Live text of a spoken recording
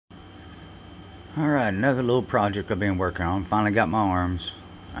Alright, another little project I've been working on. Finally got my arms.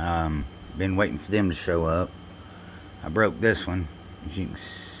 Been waiting for them to show up. I broke this one, as you can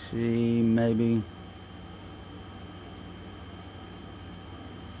see, maybe.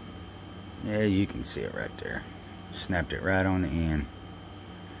 Yeah, you can see it right there. Snapped it right on the end.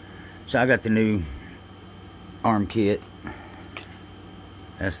 So I got the new arm kit.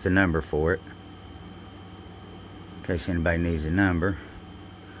 That's the number for it, in case anybody needs a number.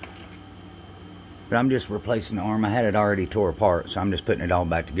 But I'm just replacing the arm. I had it already tore apart, so I'm just putting it all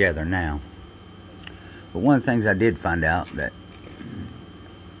back together now. But one of the things I did find out that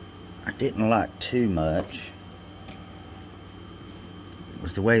I didn't like too much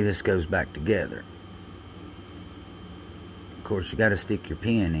was the way this goes back together. Of course, you got to stick your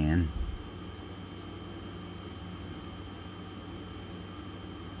pin in.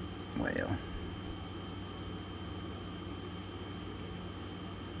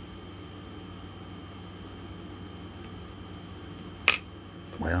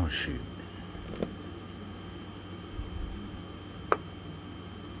 Well, shoot.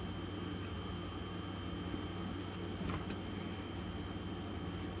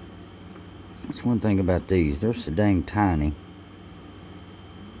 That's one thing about these. They're so dang tiny.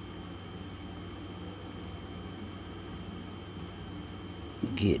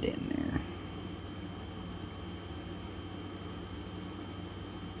 Get in there.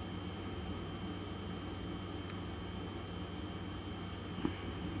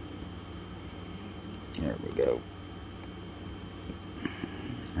 There we go.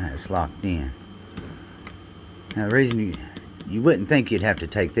 That's locked in. Now the reason you wouldn't think you'd have to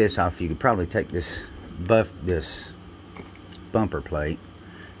take this off, you could probably take this bumper plate.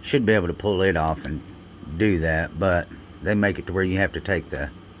 Should be able to pull it off and do that, but they make it to where you have to take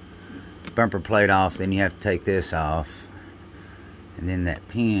the bumper plate off, then you have to take this off, and then that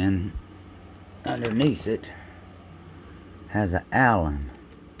pin underneath it has an Allen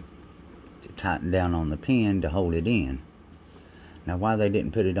to tighten down on the pin to hold it in. Now why they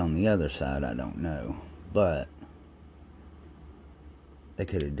didn't put it on the other side, I don't know, but they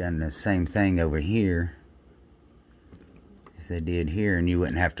could have done the same thing over here as they did here, and you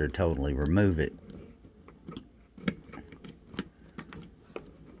wouldn't have to totally remove it.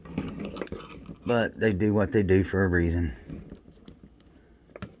 But they do what they do for a reason.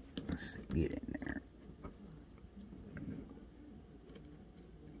 Let's get in there.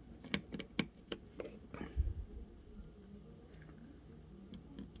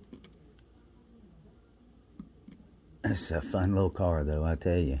 It's a fun little car, though, I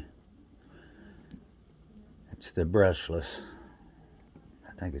tell you. It's the brushless.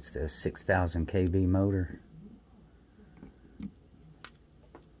 I think it's the 6,000 kV motor.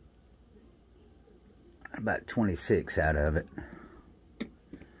 About 26 out of it.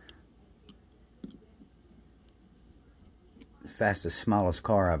 The fastest, smallest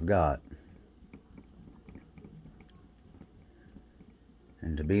car I've got.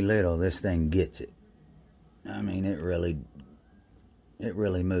 And to be little, this thing gets it. I mean, it really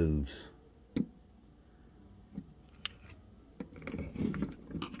moves.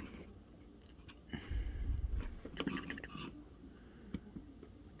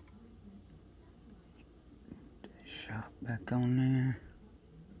 Shop back on there.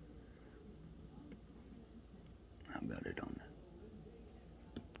 I've got it on it.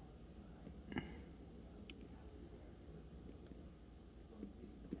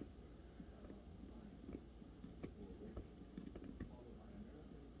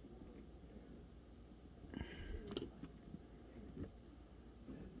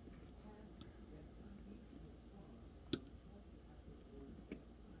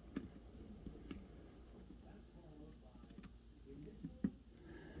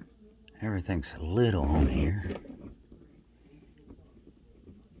 Everything's a little on here.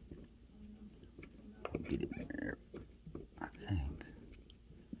 Get it there, I think.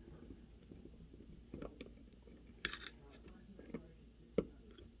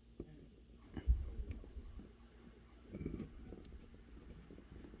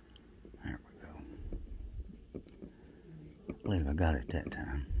 There we go. I believe I got it that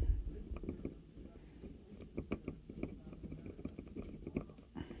time.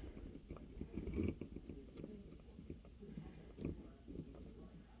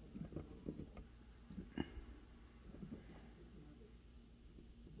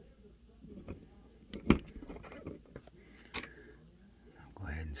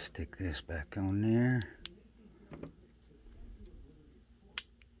 Stick this back on there.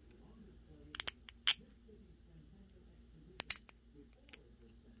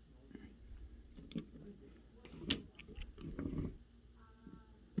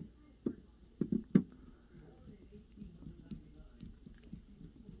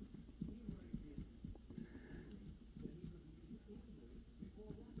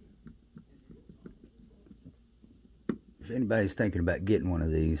 If anybody's thinking about getting one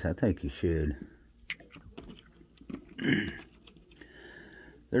of these, I think you should.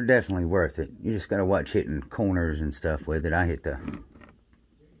 They're definitely worth it. You just gotta watch hitting corners and stuff with it. I hit the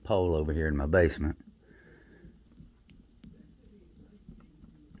pole over here in my basement.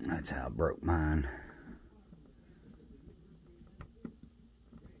 That's how I broke mine.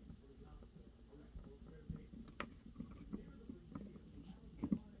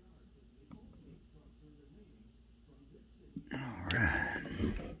 Alright.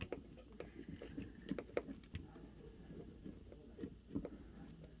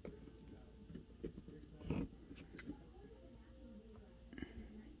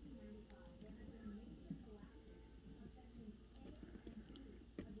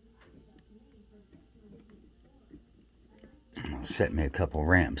 I'm gonna set me a couple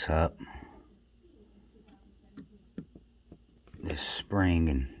ramps up this spring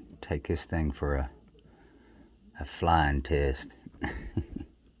and take this thing for a flying test.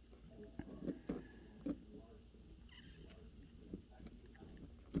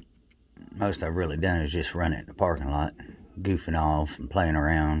 Most I've really done is just run it in the parking lot, goofing off and playing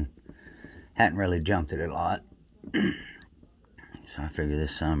around. Hadn't really jumped it a lot. So I figure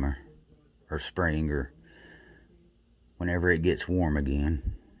this summer or spring or whenever it gets warm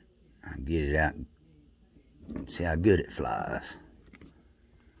again, I can get it out and see how good it flies.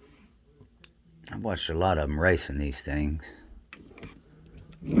 I've watched a lot of them racing these things.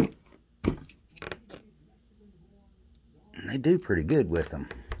 And they do pretty good with them.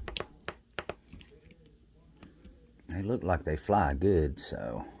 They look like they fly good,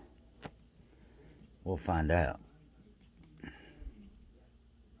 so we'll find out.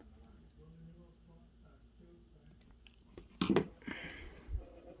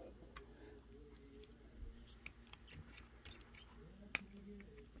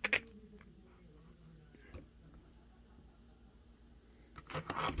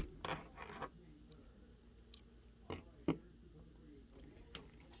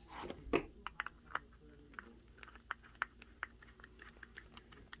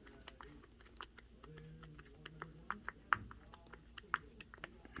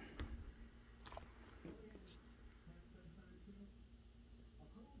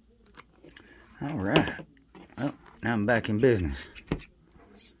 All right. Well, now I'm back in business.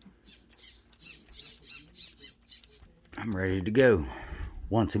 I'm ready to go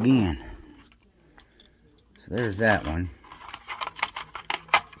once again. So there's that one.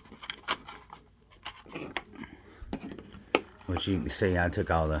 Which you can see I took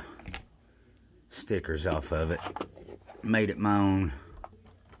all the stickers off of it. Made it my own.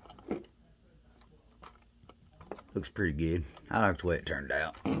 Looks pretty good. I like the way it turned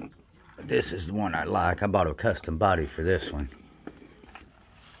out. This is the one I like. I bought a custom body for this one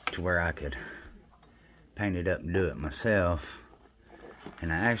to where I could paint it up and do it myself.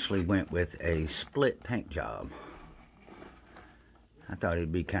 And I actually went with a split paint job. I thought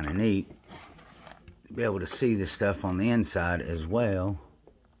it'd be kind of neat to be able to see the stuff on the inside as well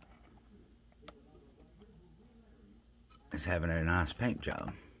as having a nice paint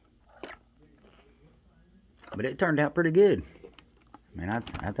job. But it turned out pretty good. I mean,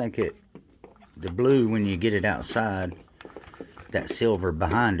 I think the blue, when you get it outside, that silver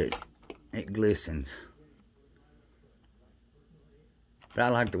behind it, it glistens. But I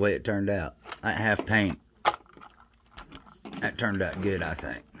like the way it turned out. That half paint, that turned out good, I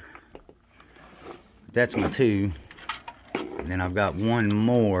think. That's my two. And then I've got one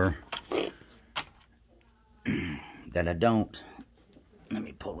more that I don't. Let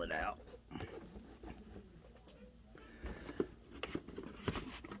me pull it out.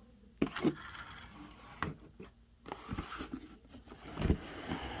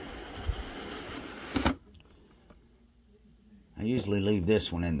 I usually leave this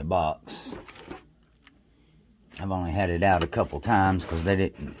one in the box. I've only had it out a couple times because they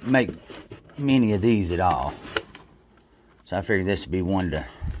didn't make many of these at all. So I figured this would be one to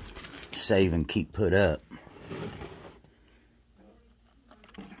save and keep put up.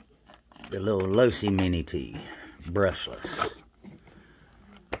 The little Losi Mini T, brushless.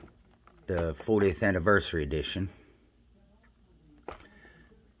 The 40th anniversary edition.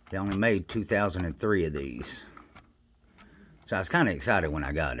 They only made 2,003 of these. So I was kind of excited when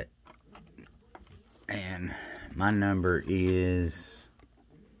I got it. And my number is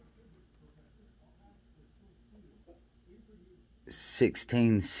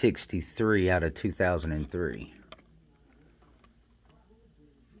 1663 out of 2003.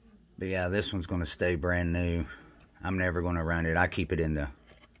 But yeah, this one's going to stay brand new. I'm never going to run it. I keep it in the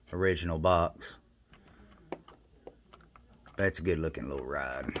original box. That's a good looking little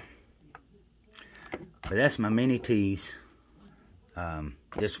ride. But that's my mini tees.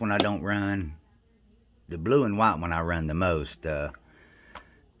 This one I don't run. The blue and white one I run the most.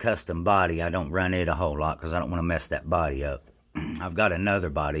 Custom body, I don't run it a whole lot because I don't want to mess that body up. I've got another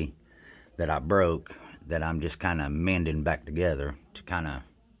body that I broke that I'm just kind of mending back together to kind of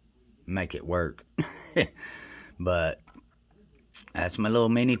make it work. But that's my little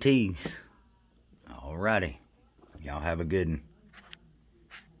mini tease. Alrighty. Y'all have a good one.